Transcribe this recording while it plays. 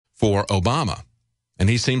for Obama. And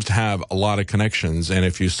he seems to have a lot of connections. And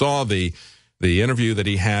if you saw the interview that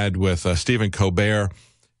he had with Stephen Colbert,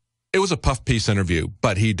 it was a puff piece interview,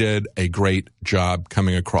 but he did a great job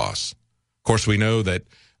coming across. Of course, we know that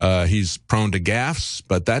he's prone to gaffes,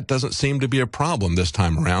 but that doesn't seem to be a problem this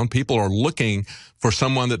time around. People are looking for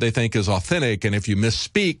someone that they think is authentic, and if you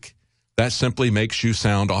misspeak, that simply makes you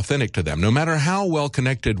sound authentic to them, no matter how well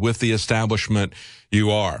connected with the establishment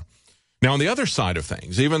you are. Now, on the other side of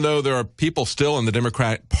things, even though there are people still in the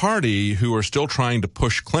Democratic Party who are still trying to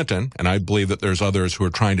push Clinton, and I believe that there's others who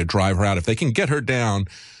are trying to drive her out, if they can get her down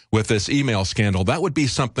with this email scandal, that would be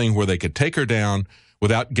something where they could take her down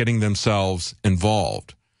without getting themselves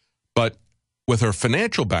involved. But with her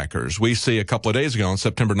financial backers, we see a couple of days ago on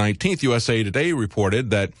September 19th, USA Today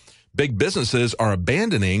reported that big businesses are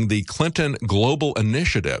abandoning the Clinton Global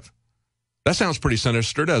Initiative. That sounds pretty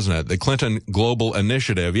sinister, doesn't it? The Clinton Global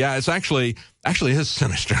Initiative. Yeah, it's actually is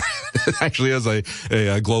sinister. It actually is a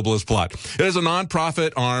globalist plot. It is a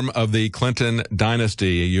nonprofit arm of the Clinton dynasty,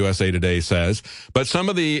 USA Today says. But some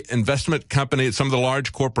of the investment companies, some of the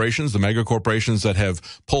large corporations, the mega corporations that have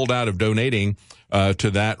pulled out of donating to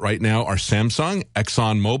that right now are Samsung,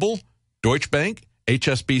 ExxonMobil, Deutsche Bank,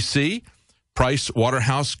 HSBC, Price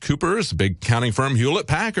Waterhouse Coopers, big accounting firm,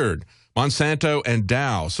 Hewlett-Packard, Monsanto, and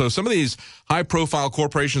Dow. So some of these high-profile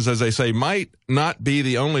corporations, as they say, might not be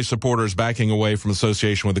the only supporters backing away from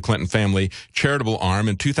association with the Clinton family charitable arm.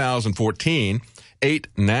 In 2014, 8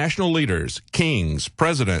 national leaders, kings,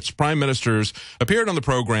 presidents, prime ministers, appeared on the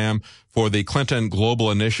program for the Clinton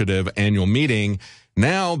Global Initiative annual meeting.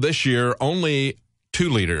 Now, this year, only 2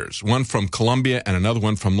 leaders, one from Colombia and another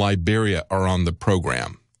one from Liberia, are on the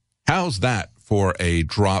program. How's that for a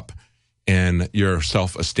drop in your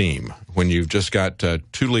self-esteem when you've just got 2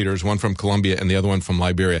 leaders, one from Colombia and the other one from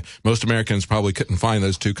Liberia? Most Americans probably couldn't find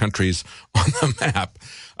those 2 countries on the map.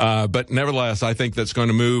 But nevertheless, I think that's going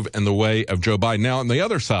to move in the way of Joe Biden. Now, on the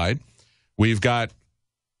other side, we've got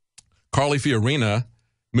Carly Fiorina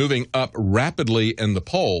moving up rapidly in the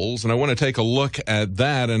polls. And I want to take a look at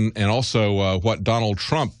that and also what Donald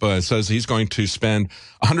Trump says he's going to spend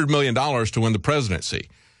 $100 million to win the presidency.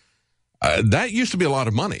 That used to be a lot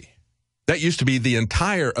of money. That used to be the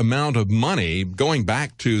entire amount of money going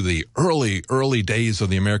back to the early days of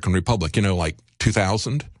the American Republic, like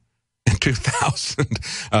 2000. In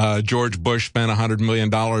 2000, George Bush spent $100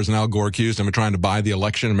 million and Al Gore accused him of trying to buy the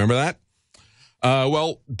election. Remember that?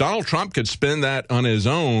 Well, Donald Trump could spend that on his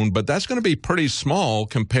own, but that's going to be pretty small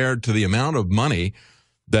compared to the amount of money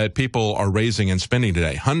that people are raising and spending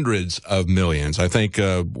today. Hundreds of millions. I think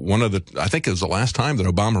I think it was the last time that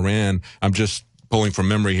Obama ran. I'm just pulling from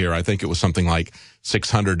memory here. I think it was something like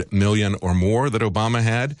 600 million or more that Obama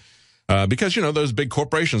had. Because, those big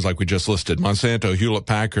corporations like we just listed, Monsanto,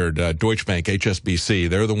 Hewlett-Packard, Deutsche Bank, HSBC,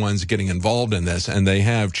 they're the ones getting involved in this, and they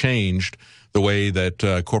have changed the way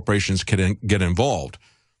that corporations can get involved.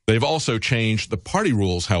 They've also changed the party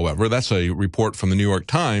rules, however. That's a report from the New York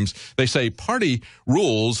Times. They say party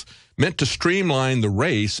rules meant to streamline the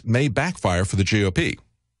race may backfire for the GOP.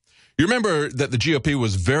 You remember that the GOP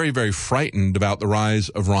was very, very frightened about the rise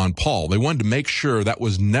of Ron Paul. They wanted to make sure that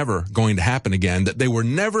was never going to happen again, that they were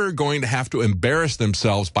never going to have to embarrass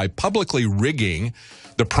themselves by publicly rigging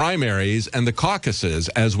the primaries and the caucuses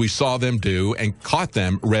as we saw them do and caught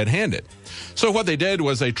them red-handed. So what they did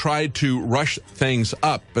was they tried to rush things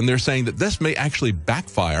up, and they're saying that this may actually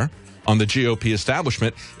backfire on the GOP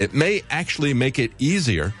establishment. It may actually make it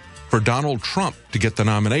easier for Donald Trump to get the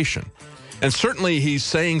nomination. And certainly he's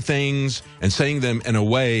saying things and saying them in a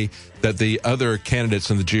way that the other candidates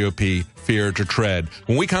in the GOP fear to tread.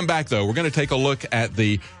 When we come back, though, we're going to take a look at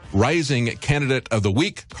the rising candidate of the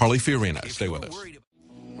week, Carly Fiorina. Stay with us.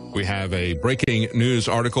 We have a breaking news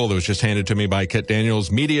article that was just handed to me by Kit Daniels.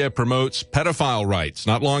 Media promotes pedophile rights.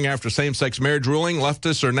 Not long after same-sex marriage ruling,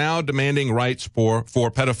 leftists are now demanding rights for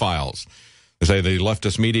pedophiles. They say the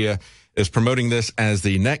leftist media is promoting this as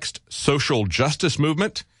the next social justice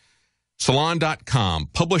movement. Salon.com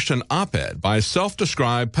published an op-ed by a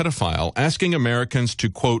self-described pedophile asking Americans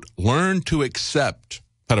to, quote, learn to accept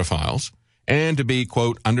pedophiles and to be,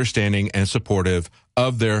 quote, understanding and supportive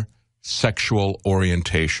of their sexual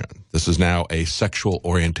orientation. This is now a sexual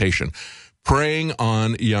orientation. Preying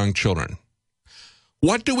on young children.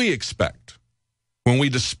 What do we expect when we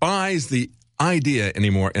despise the idea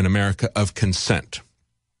anymore in America of consent?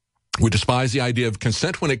 We despise the idea of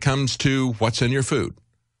consent when it comes to what's in your food.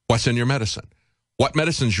 What's in your medicine, what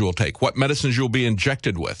medicines you will take, what medicines you'll be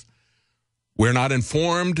injected with. We're not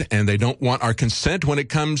informed, and they don't want our consent when it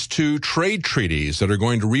comes to trade treaties that are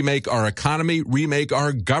going to remake our economy, remake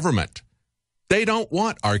our government. They don't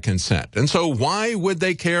want our consent. And so why would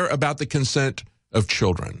they care about the consent of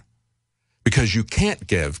children? Because you can't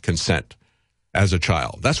give consent as a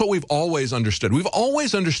child. That's what we've always understood. We've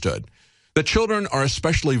always understood that children are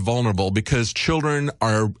especially vulnerable because children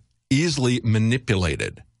are easily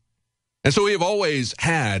manipulated. And so we have always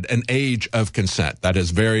had an age of consent that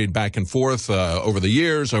has varied back and forth over the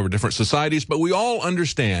years, over different societies. But we all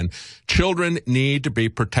understand children need to be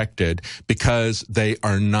protected because they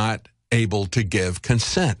are not able to give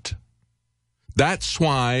consent. That's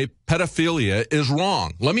why pedophilia is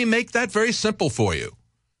wrong. Let me make that very simple for you.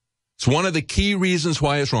 It's one of the key reasons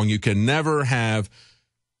why it's wrong. You can never have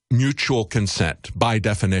mutual consent by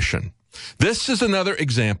definition. This is another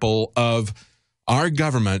example of our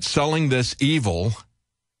government selling this evil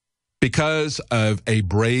because of a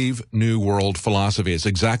Brave New World philosophy. It's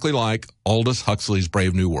exactly like Aldous Huxley's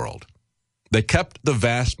Brave New World. They kept the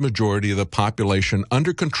vast majority of the population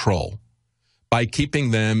under control by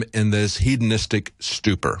keeping them in this hedonistic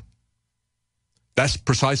stupor. That's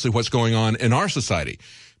precisely what's going on in our society.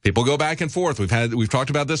 People go back and forth. We've talked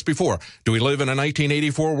about this before. Do we live in a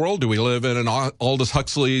 1984 world? Do we live in an Aldous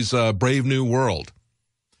Huxley's Brave New World?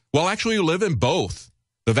 Well, actually, you live in both.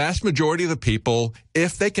 The vast majority of the people,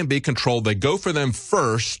 if they can be controlled, they go for them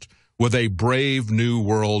first with a Brave New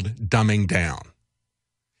World dumbing down.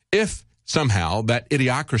 If somehow that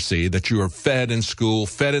idiocracy that you are fed in school,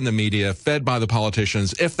 fed in the media, fed by the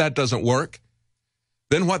politicians, if that doesn't work,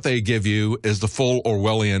 then what they give you is the full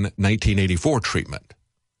Orwellian 1984 treatment.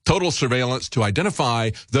 Total surveillance to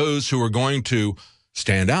identify those who are going to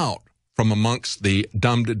stand out from amongst the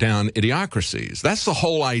dumbed-down idiocracies. That's the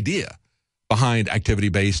whole idea behind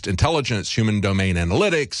activity-based intelligence, human domain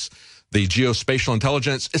analytics, the geospatial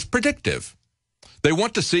intelligence. Is predictive. They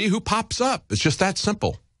want to see who pops up. It's just that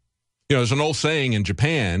simple. You know, there's an old saying in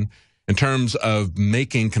Japan in terms of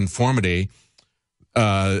making conformity.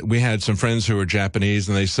 We had some friends who were Japanese,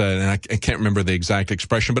 and they said, and I can't remember the exact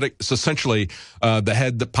expression, but it's essentially the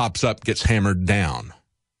head that pops up gets hammered down.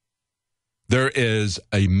 There is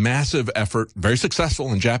a massive effort, very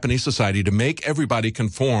successful in Japanese society, to make everybody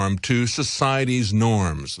conform to society's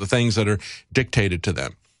norms, the things that are dictated to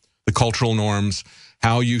them, the cultural norms,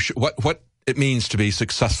 how you what it means to be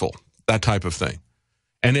successful, that type of thing.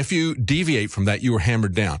 And if you deviate from that, you are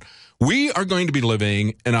hammered down. We are going to be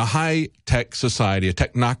living in a high-tech society, a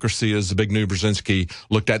technocracy, as Zbigniew Brzezinski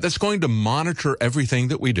looked at, that's going to monitor everything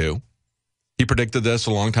that we do. He predicted this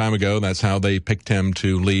a long time ago. That's how they picked him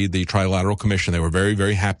to lead the Trilateral Commission. They were very,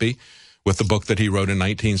 very happy with the book that he wrote in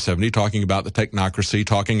 1970, talking about the technocracy,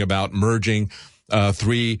 talking about merging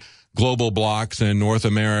three global blocks in North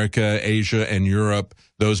America, Asia, and Europe,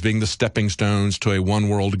 those being the stepping stones to a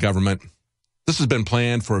one-world government. This has been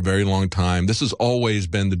planned for a very long time. This has always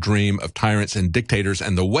been the dream of tyrants and dictators,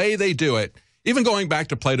 and the way they do it, even going back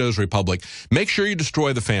to Plato's Republic, make sure you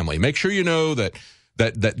destroy the family. Make sure you know that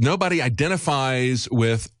nobody identifies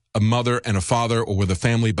with a mother and a father or with a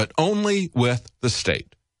family, but only with the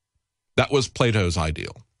state. That was Plato's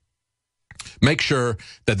ideal. Make sure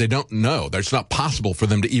that they don't know, that it's not possible for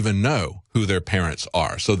them to even know who their parents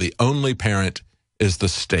are. So the only parent is the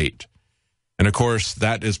state. And, of course,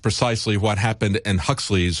 that is precisely what happened in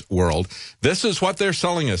Huxley's world. This is what they're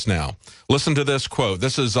selling us now. Listen to this quote.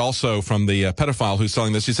 This is also from the pedophile who's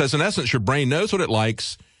selling this. He says, in essence, your brain knows what it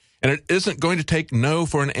likes, and it isn't going to take no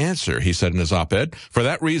for an answer, he said in his op-ed. For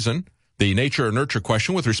that reason, the nature or nurture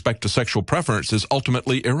question with respect to sexual preference is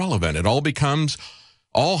ultimately irrelevant. It all becomes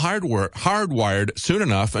all hardwired soon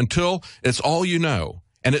enough until it's all you know,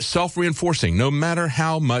 and it's self-reinforcing, no matter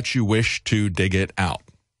how much you wish to dig it out.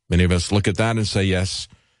 Many of us look at that and say, yes,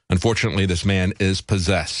 unfortunately, this man is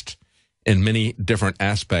possessed in many different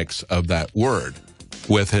aspects of that word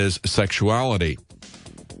with his sexuality.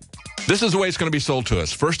 This is the way it's going to be sold to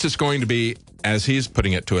us. First, it's going to be, as he's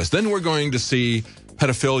putting it to us, then we're going to see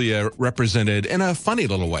pedophilia represented in a funny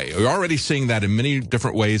little way. We're already seeing that in many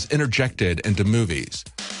different ways interjected into movies.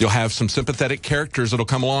 You'll have some sympathetic characters that'll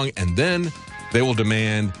come along, and then they will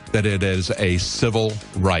demand that it is a civil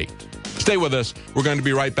right. Stay with us. We're going to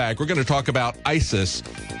be right back. We're going to talk about ISIS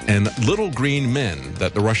and little green men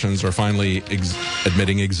that the Russians are finally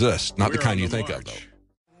admitting exist. Not the kind you think of, though.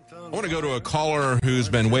 I want to go to a caller who's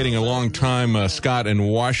been waiting a long time, Scott in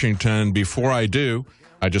Washington. Before I do,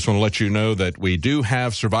 I just want to let you know that we do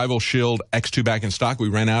have Survival Shield X2 back in stock. We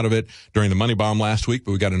ran out of it during the money bomb last week,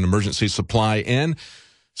 but we got an emergency supply in.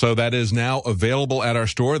 So that is now available at our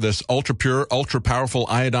store. This ultra-pure, ultra-powerful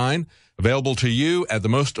iodine, available to you at the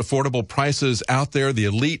most affordable prices out there. The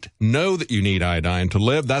elite know that you need iodine to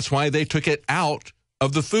live. That's why they took it out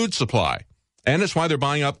of the food supply. And it's why they're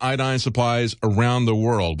buying up iodine supplies around the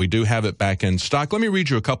world. We do have it back in stock. Let me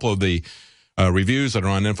read you a couple of the reviews that are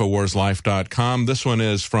on InfoWarsLife.com. This one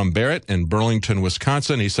is from Barrett in Burlington,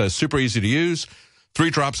 Wisconsin. He says, super easy to use.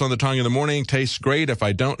 3 drops on the tongue in the morning. Tastes great. If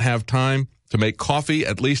I don't have time to make coffee,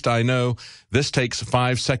 at least I know this takes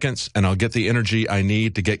 5 seconds and I'll get the energy I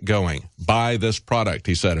need to get going. Buy this product,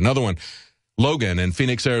 he said. Another one, Logan in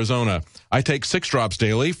Phoenix, Arizona. I take 6 drops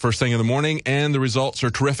daily, first thing in the morning, and the results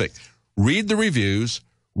are terrific. Read the reviews,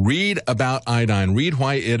 read about iodine, read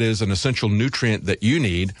why it is an essential nutrient that you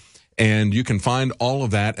need, and you can find all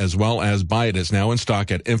of that as well as buy it. It's now in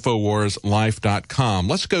stock at InfoWarsLife.com.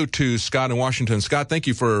 Let's go to Scott in Washington. Scott, thank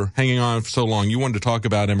you for hanging on for so long. You wanted to talk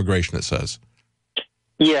about immigration, it says.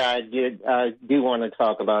 Yeah, I did. I do want to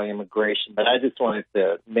talk about immigration, but I just wanted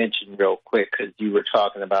to mention real quick because you were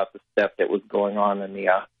talking about the stuff that was going on in the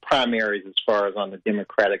primaries as far as on the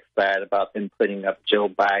Democratic side about them putting up Joe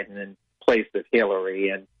Biden in place of Hillary.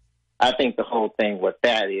 And I think the whole thing with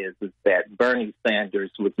that is that Bernie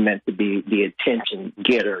Sanders was meant to be the attention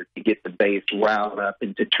getter to get the base riled up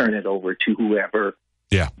and to turn it over to whoever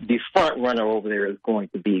the front runner over there is going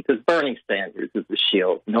to be, because Bernie Sanders is a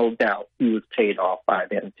shield. No doubt he was paid off by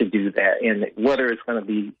them to do that. And whether it's going to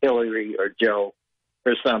be Hillary or Joe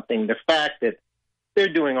or something, the fact that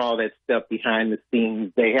they're doing all that stuff behind the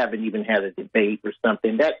scenes, they haven't even had a debate or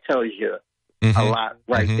something, that tells you a lot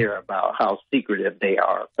there about how secretive they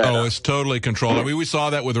are. But, it's totally controlled. I mean, we saw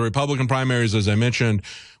that with the Republican primaries, as I mentioned,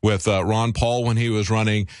 with Ron Paul when he was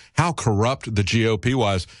running, how corrupt the GOP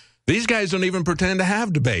was. These guys don't even pretend to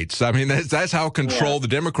have debates. I mean, that's how controlled the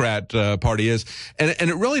Democrat Party is. And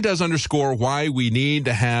it really does underscore why we need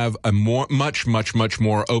to have a much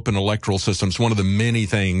more open electoral system. It's one of the many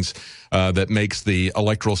things that makes the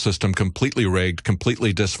electoral system completely rigged,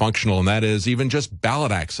 completely dysfunctional, and that is even just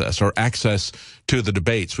ballot access or access to the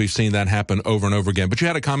debates. We've seen that happen over and over again. But you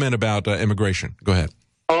had a comment about immigration. Go ahead.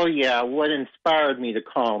 Oh, yeah. What inspired me to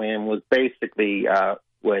call in was basically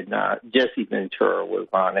when Jesse Ventura was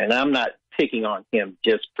on, and I'm not picking on him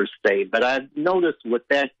just per se, but I noticed with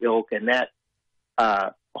that ilk and that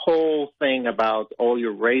whole thing about,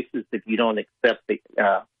 you're racist if you don't accept the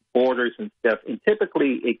borders and stuff, and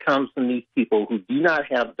typically it comes from these people who do not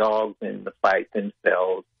have dogs in the fight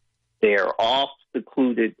themselves. They're off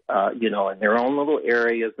secluded, in their own little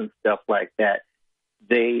areas and stuff like that.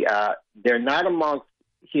 They're not amongst,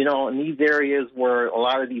 in these areas where a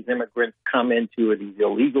lot of these immigrants come into or these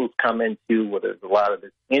illegals come into, where there's a lot of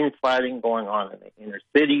this infighting going on in the inner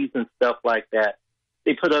cities and stuff like that.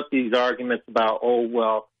 They put up these arguments about,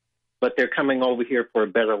 but they're coming over here for a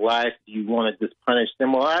better life. Do you want to just punish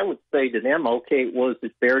them? Well, I would say to them, okay, was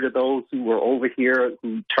it fair to those who were over here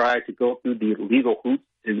who tried to go through the legal hoops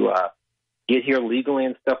to get here legally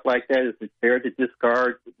and stuff like that? Is it fair to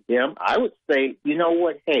discard them? I would say, you know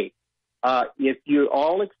what, hey, if you're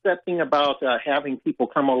all accepting about having people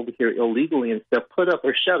come over here illegally and stuff, put up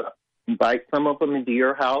or shut up. Invite some of them into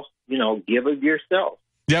your house, give of yourself.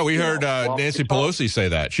 Yeah, we heard Nancy Pelosi say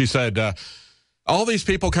that. She said, all these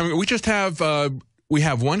people coming, we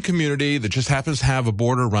have one community that just happens to have a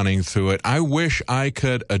border running through it. I wish I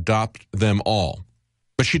could adopt them all.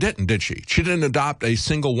 But she didn't, did she? She didn't adopt a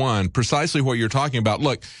single one, precisely what you're talking about.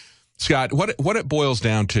 Look, Scott, what it boils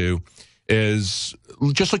down to is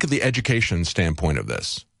just look at the education standpoint of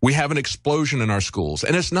this. We have an explosion in our schools,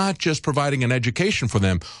 and it's not just providing an education for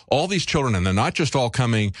them. All these children, and they're not just all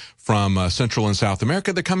coming from Central and South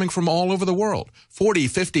America, they're coming from all over the world. 40,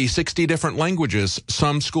 50, 60 different languages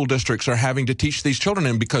some school districts are having to teach these children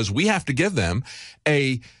in because we have to give them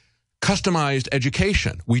a customized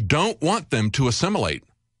education. We don't want them to assimilate.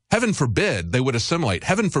 Heaven forbid they would assimilate.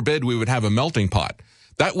 Heaven forbid we would have a melting pot.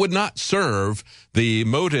 That would not serve the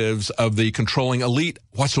motives of the controlling elite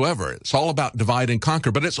whatsoever. It's all about divide and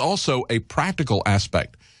conquer, but it's also a practical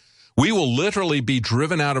aspect. We will literally be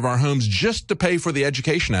driven out of our homes just to pay for the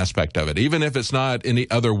education aspect of it, even if it's not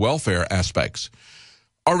any other welfare aspects.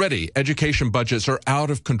 Already, education budgets are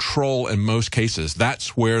out of control in most cases.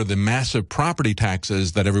 That's where the massive property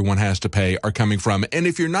taxes that everyone has to pay are coming from. And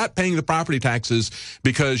if you're not paying the property taxes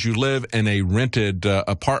because you live in a rented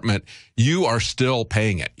apartment, you are still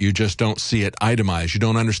paying it. You just don't see it itemized. You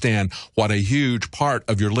don't understand what a huge part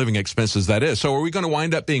of your living expenses that is. So are we going to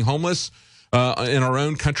wind up being homeless in our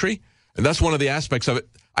own country? And that's one of the aspects of it.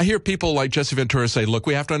 I hear people like Jesse Ventura say, look,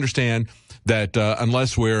 we have to understand that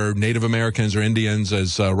unless we're Native Americans or Indians,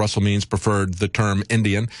 as Russell Means preferred the term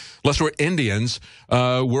Indian, unless we're Indians,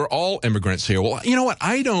 we're all immigrants here. Well, you know what?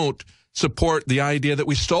 I don't support the idea that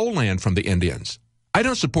we stole land from the Indians. I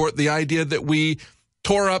don't support the idea that we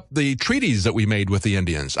tore up the treaties that we made with the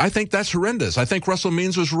Indians. I think that's horrendous. I think Russell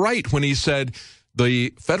Means was right when he said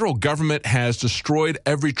the federal government has destroyed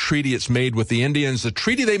every treaty it's made with the Indians. The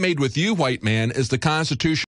treaty they made with you, white man, is the Constitution.